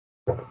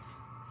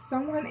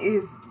someone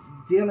is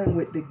dealing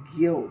with the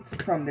guilt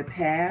from the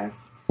past.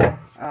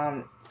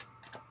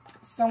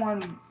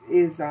 Someone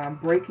is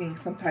breaking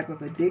some type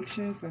of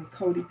addiction, some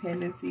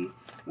codependency,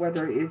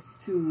 whether it's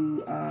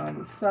to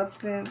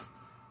substance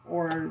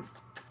or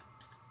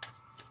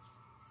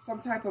some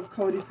type of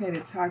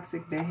codependent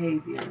toxic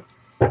behavior.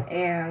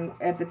 And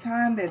at the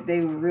time that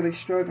they were really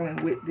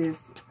struggling with this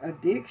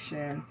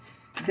addiction,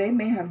 they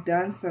may have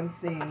done some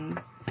things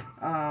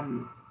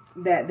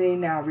that they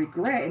now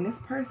regret. And this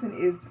person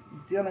is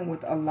dealing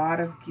with a lot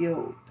of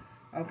guilt.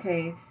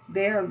 Okay,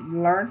 they're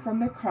learned from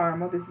the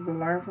karma. This is a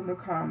learn from the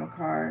karma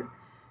card.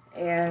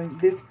 And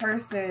this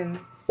person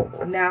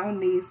now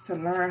needs to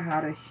learn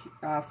how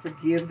to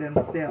forgive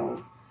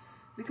themselves.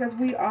 Because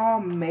we all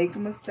make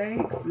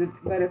mistakes,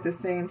 but at the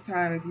same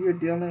time, if you're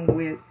dealing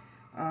with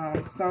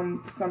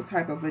some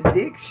type of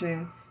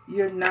addiction,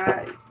 you're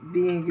not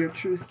being your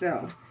true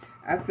self.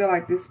 I feel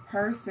like this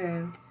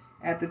person,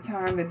 at the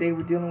time that they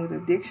were dealing with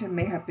addiction,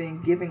 may have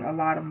been giving a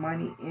lot of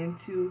money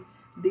into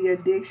the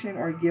addiction,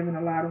 or giving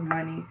a lot of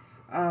money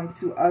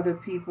to other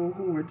people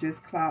who were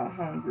just clout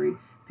hungry,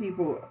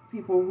 people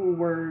who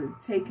were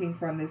taking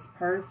from this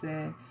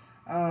person,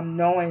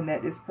 knowing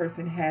that this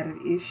person had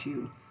an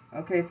issue.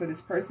 Okay, so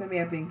this person may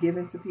have been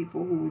given to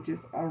people who were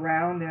just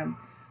around them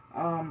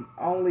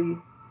only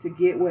to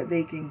get what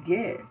they can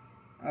get.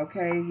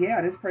 Okay,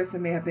 yeah, this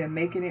person may have been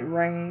making it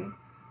rain,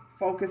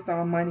 focused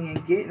on money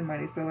and getting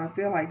money. So I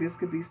feel like this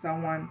could be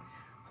someone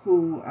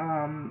who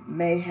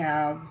may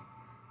have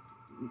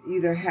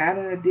either had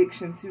an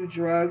addiction to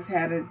drugs,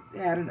 had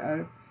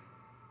a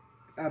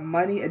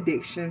money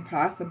addiction,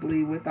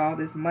 possibly with all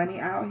this money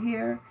out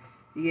here.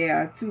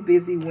 Yeah, too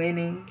busy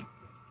winning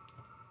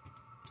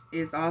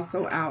is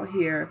also out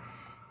here.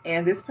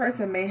 And this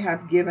person may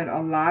have given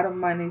a lot of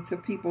money to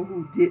people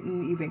who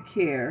didn't even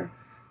care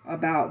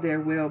about their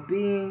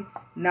well-being.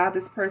 Now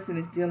this person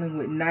is dealing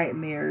with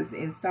nightmares,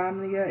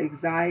 insomnia,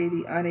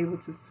 anxiety, unable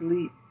to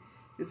sleep.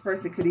 This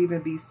person could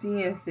even be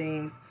seeing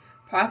things,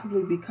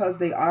 possibly because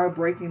they are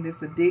breaking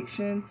this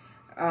addiction,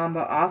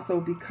 but also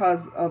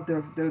because of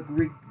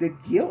the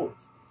guilt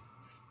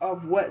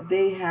of what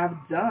they have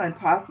done,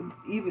 possibly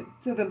even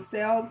to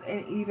themselves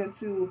and even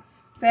to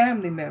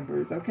family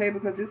members. Okay,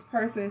 because this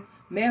person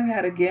may have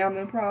had a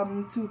gambling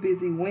problem, too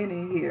busy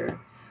winning here,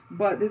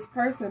 but this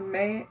person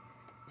may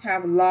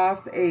have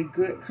lost a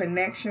good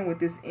connection with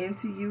this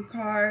into you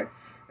card.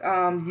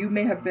 You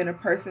may have been a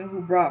person who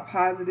brought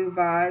positive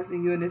vibes,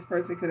 and you and this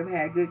person could have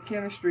had good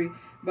chemistry,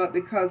 but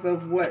because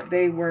of what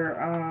they were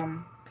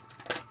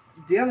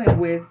dealing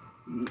with,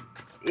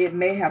 it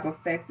may have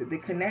affected the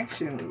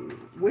connection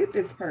with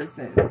this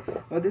person.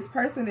 Well, this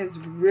person is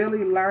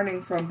really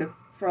learning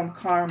from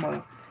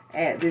karma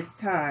at this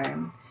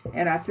time,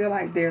 and I feel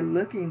like they're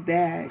looking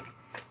back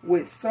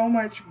with so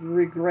much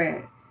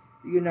regret.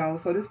 You know,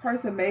 so this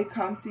person may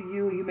come to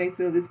you. You may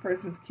feel this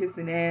person's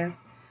kissing ass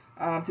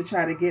to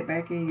try to get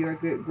back in your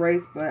good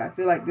grace. But I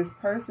feel like this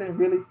person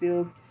really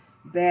feels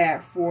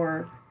bad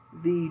for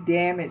the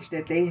damage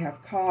that they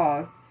have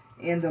caused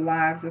in the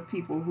lives of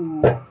people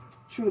who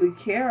truly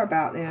care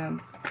about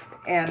them.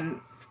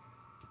 And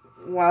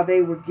while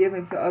they were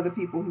given to other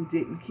people who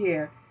didn't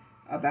care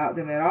about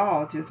them at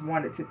all, just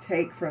wanted to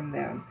take from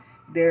them.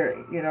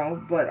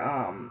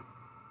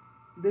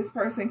 This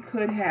person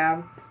could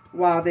have,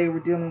 while they were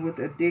dealing with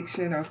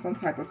addiction or some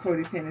type of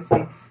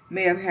codependency,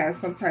 may have had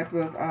some type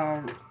of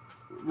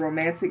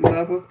romantic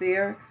love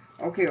affair,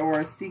 okay, or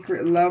a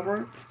secret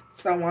lover,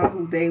 someone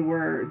who they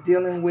were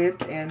dealing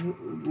with and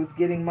who was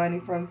getting money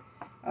from.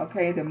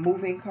 Okay, the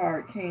moving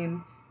card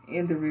came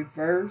in the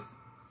reverse.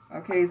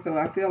 Okay, so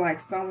I feel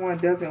like someone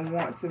doesn't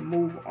want to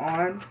move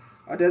on,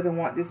 or doesn't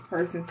want this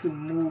person to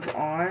move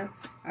on.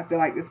 I feel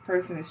like this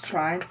person is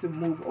trying to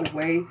move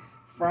away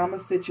from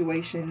a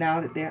situation now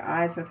that their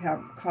eyes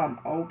have come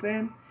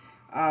open.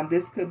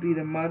 This could be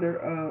the mother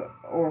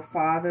or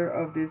father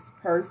of this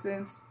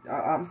person's.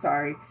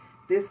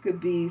 This could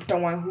be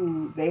someone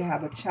who they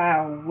have a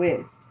child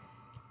with.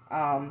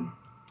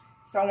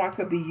 Someone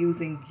could be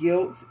using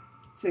guilt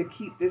to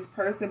keep this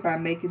person by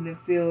making them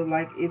feel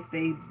like if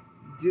they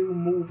do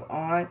move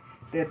on,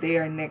 that they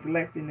are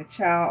neglecting the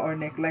child or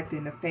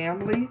neglecting the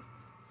family.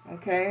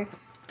 Okay,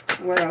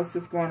 what else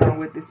is going on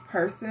with this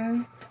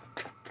person?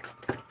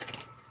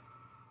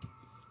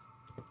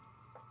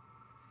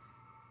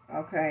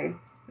 Okay,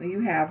 then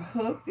you have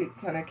hooked. It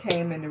kind of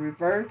came in the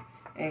reverse,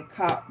 and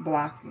caught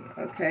blocking.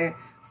 Okay,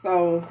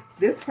 so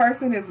this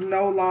person is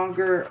no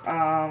longer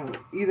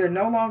either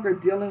no longer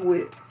dealing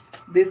with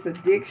this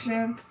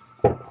addiction,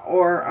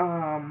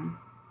 or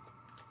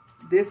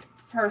this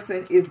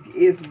person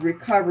is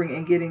recovering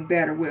and getting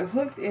better. With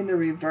hooked in the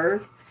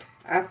reverse,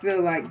 I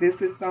feel like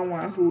this is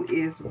someone who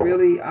is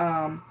really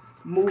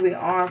moving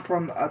on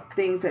from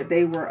things that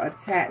they were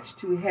attached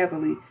to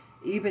heavily,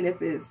 even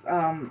if it's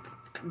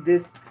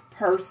this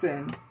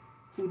person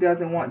who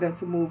doesn't want them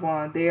to move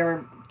on. They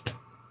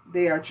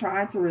are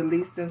trying to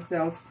release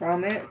themselves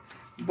from it,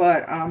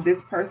 but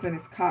this person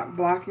is cock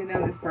blocking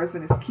them. This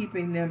person is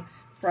keeping them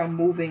from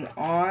moving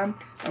on.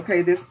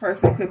 Okay, this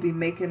person could be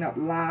making up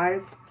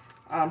lies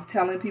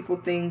telling people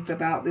things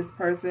about this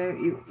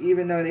person,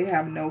 even though they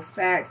have no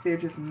facts. They're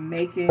just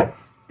making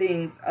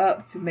things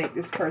up to make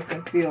this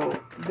person feel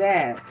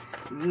bad.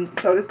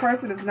 So this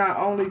person is not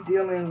only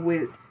dealing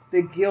with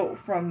the guilt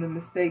from the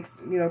mistakes,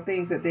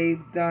 things that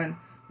they've done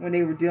when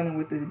they were dealing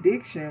with the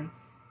addiction,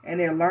 and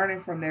they're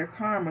learning from their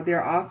karma.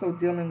 They're also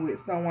dealing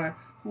with someone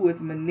who is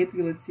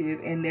manipulative,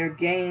 and their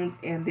games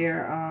and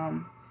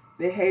their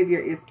behavior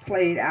is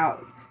played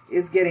out.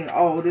 It's getting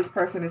old. This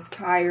person is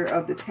tired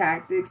of the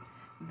tactics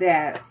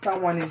that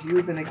someone is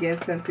using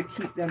against them to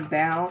keep them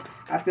bound.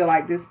 I feel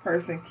like this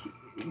person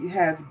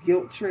has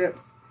guilt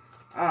trips,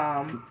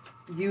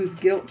 use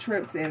guilt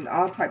trips and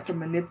all types of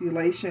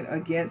manipulation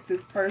against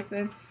this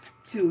person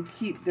to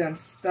keep them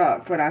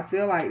stuck. But I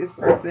feel like this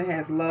person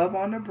has love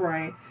on the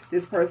brain.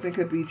 This person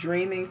could be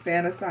dreaming,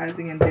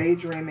 fantasizing, and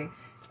daydreaming,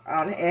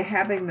 and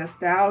having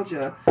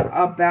nostalgia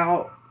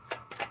about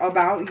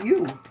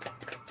you,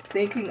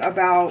 thinking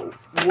about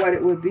what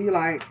it would be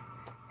like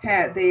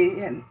had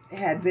they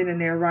had been in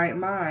their right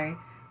mind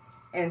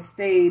and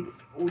stayed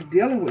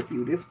dealing with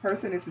you. This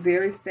person is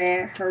very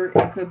sad, hurt,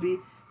 and could be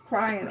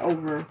crying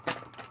over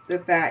the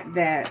fact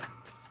that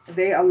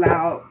they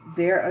allowed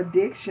their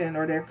addiction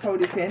or their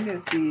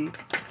codependency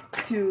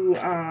to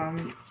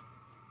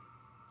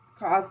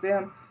cause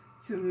them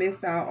to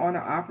miss out on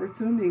an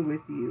opportunity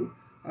with you.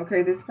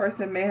 Okay, this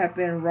person may have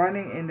been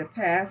running in the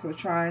past or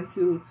trying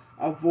to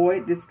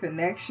avoid this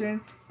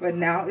connection, but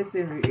now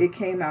it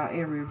came out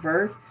in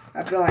reverse.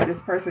 I feel like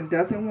this person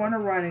doesn't want to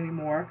run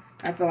anymore.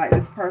 I feel like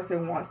this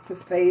person wants to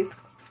face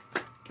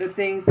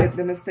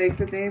the mistakes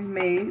that they've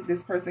made.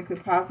 This person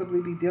could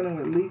possibly be dealing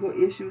with legal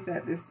issues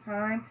at this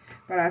time,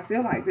 but I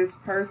feel like this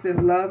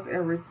person loves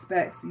and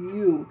respects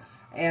you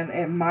and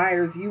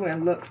admires you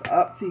and looks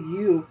up to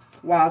you,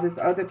 while this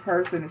other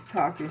person is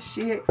talking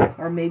shit,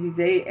 or maybe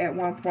they at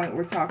one point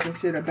were talking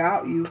shit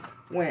about you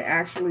when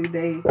actually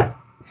they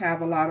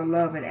have a lot of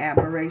love and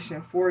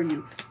admiration for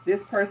you.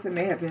 This person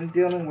may have been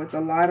dealing with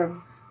a lot of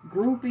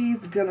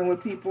groupies, dealing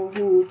with people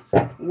who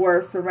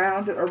were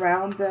surrounded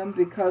around them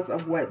because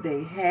of what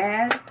they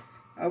had,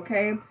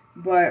 okay?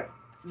 But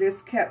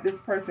this kept this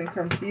person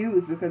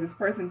confused because this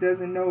person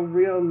doesn't know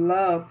real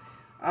love.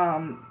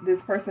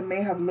 This person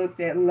may have looked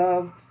at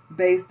love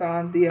based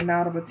on the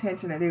amount of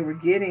attention that they were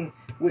getting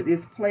with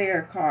this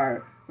player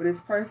card. But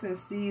this person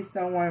sees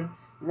someone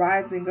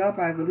rising up.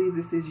 I believe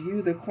this is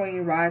you, the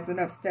queen, rising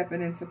up,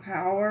 stepping into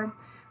power,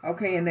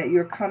 okay, and that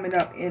you're coming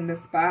up in the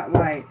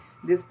spotlight.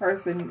 This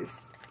person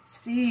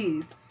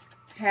sees,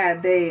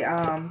 had they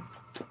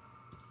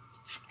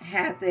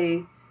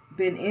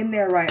been in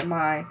their right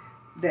mind,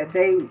 that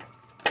they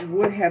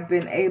would have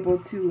been able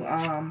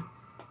to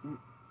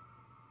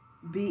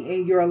be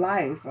in your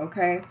life,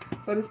 okay?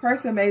 So this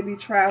person may be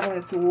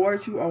traveling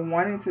towards you or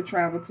wanting to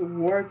travel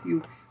towards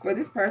you, but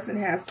this person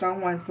has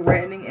someone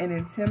threatening and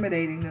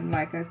intimidating them.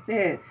 Like I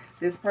said,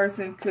 this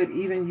person could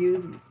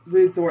even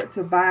resort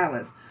to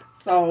violence.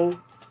 So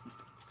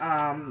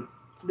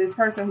this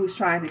person who's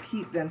trying to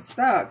keep them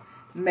stuck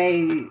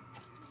may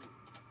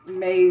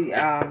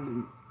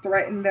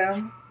threaten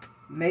them,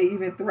 may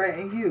even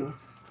threaten you.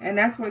 And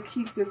that's what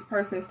keeps this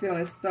person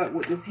feeling stuck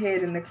with his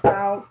head in the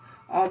clouds.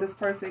 All this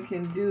person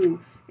can do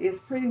is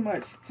pretty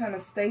much kind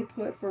of stay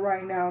put for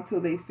right now until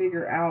they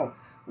figure out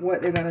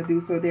what they're going to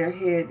do. So their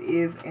head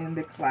is in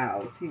the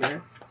clouds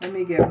here. Let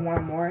me get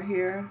one more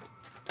here,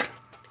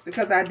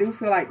 because I do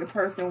feel like the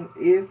person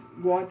is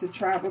going to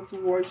travel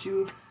towards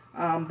you.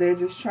 They're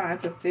just trying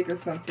to figure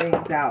some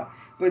things out.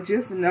 But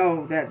just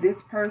know that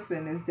this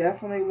person is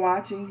definitely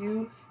watching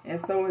you,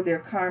 and so are their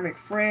karmic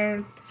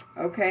friends,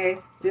 okay?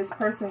 This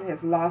person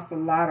has lost a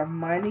lot of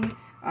money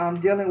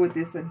dealing with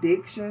this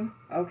addiction,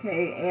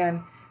 okay?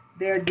 And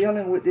they're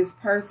dealing with this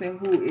person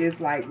who is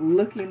like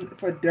looking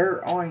for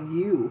dirt on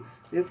you.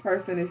 This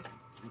person is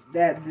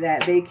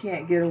that they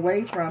can't get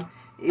away from,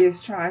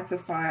 is trying to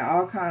find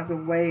all kinds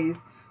of ways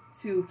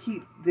to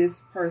keep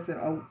this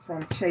person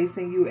from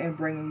chasing you and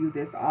bringing you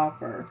this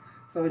offer.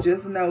 So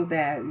just know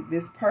that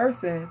this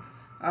person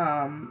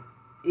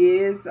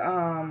is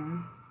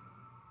in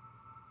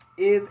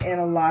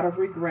a lot of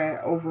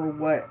regret over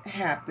what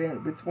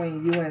happened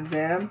between you and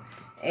them,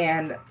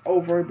 and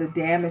over the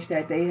damage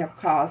that they have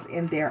caused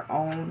in their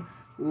own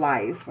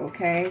life,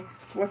 okay?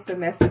 What's the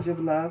message of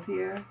love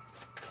here?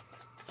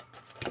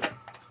 It's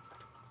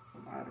a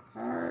lot of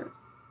cards.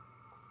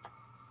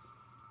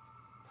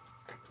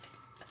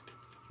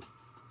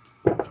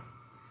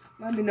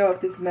 Let me know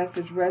if this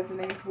message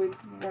resonates with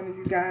one of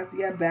you guys.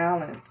 Yeah,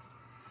 balance.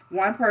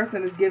 One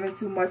person is giving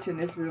too much in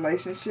this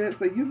relationship.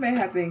 So you may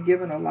have been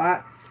giving a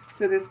lot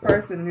to this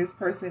person, and this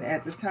person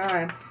at the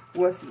time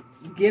was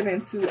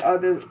given to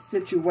other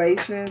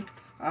situations.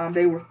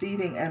 They were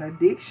feeding an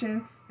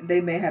addiction, and they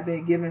may have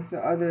been given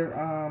to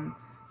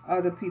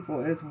other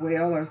people as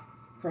well, or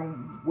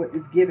from what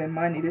is given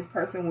money. This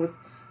person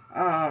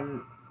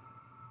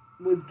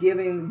was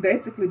giving,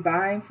 basically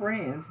buying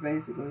friends,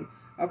 basically.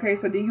 Okay,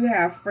 so then you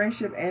have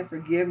friendship and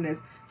forgiveness.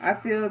 I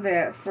feel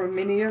that for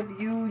many of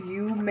you,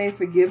 you may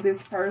forgive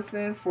this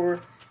person for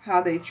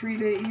how they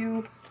treated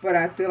you, but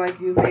I feel like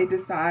you may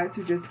decide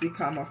to just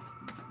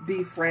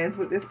be friends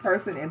with this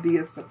person and be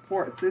a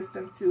support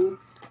system to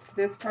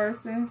this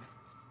person.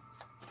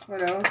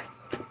 What else?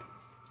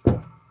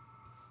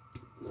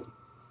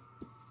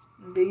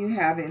 Then you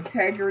have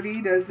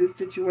integrity. Does this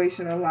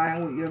situation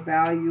align with your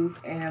values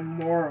and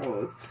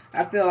morals?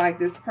 I feel like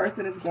this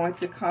person is going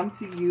to come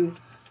to you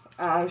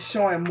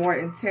showing more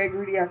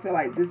integrity. I feel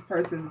like this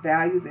person's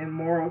values and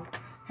morals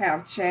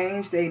have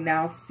changed. They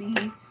now see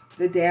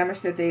the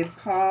damage that they've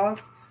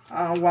caused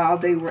while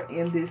they were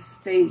in this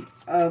state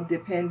of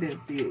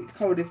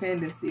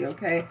codependency,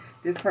 okay?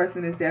 This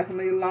person is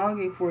definitely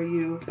longing for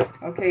you,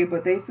 okay?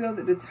 But they feel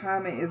that the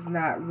timing is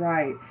not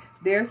right.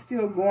 They're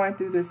still going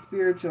through the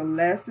spiritual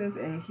lessons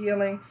and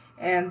healing,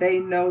 and they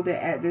know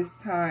that at this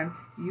time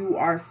you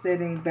are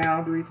setting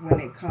boundaries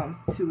when it comes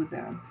to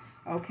them,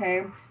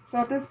 okay?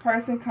 So if this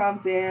person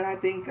comes in, I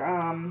think,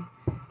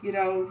 you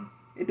know,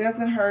 it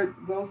doesn't hurt.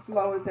 Go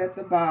slow is at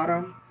the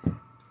bottom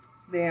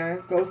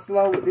there. Go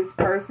slow with this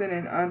person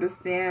and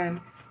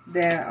understand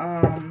that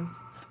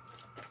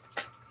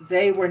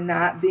they were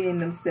not being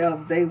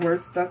themselves. They were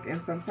stuck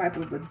in some type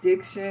of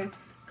addiction,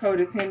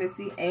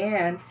 codependency,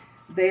 and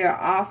they are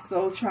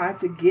also trying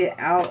to get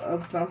out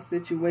of some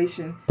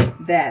situation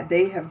that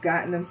they have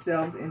gotten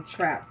themselves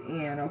entrapped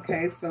in,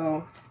 okay?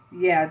 So,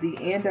 yeah, the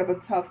end of a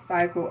tough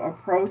cycle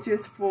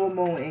approaches. Full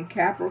moon in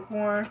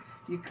Capricorn.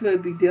 You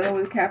could be dealing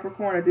with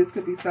Capricorn, or this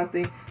could be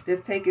something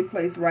that's taking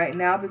place right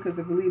now, because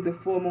I believe the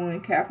full moon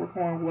in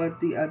Capricorn was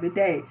the other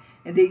day.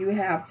 And then you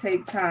have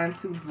take time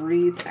to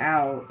breathe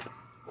out,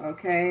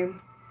 okay?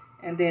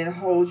 And then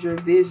hold your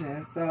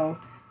vision. So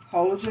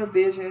hold your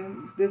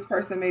vision. This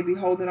person may be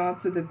holding on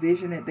to the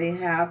vision that they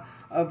have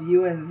of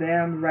you and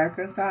them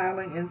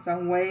reconciling in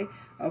some way,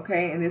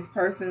 okay? And this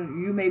person,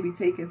 you may be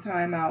taking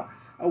time out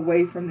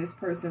away from this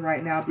person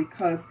right now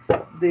because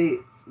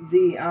the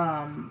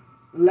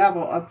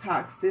level of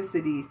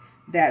toxicity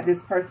that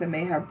this person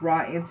may have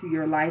brought into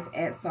your life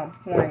at some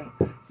point,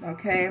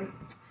 okay?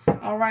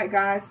 All right,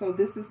 guys, so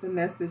this is the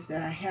message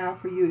that I have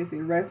for you. If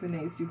it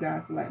resonates, you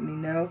guys let me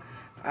know.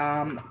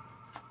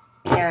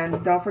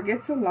 And don't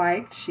forget to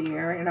like,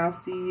 share, and I'll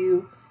see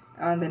you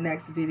on the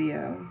next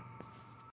video.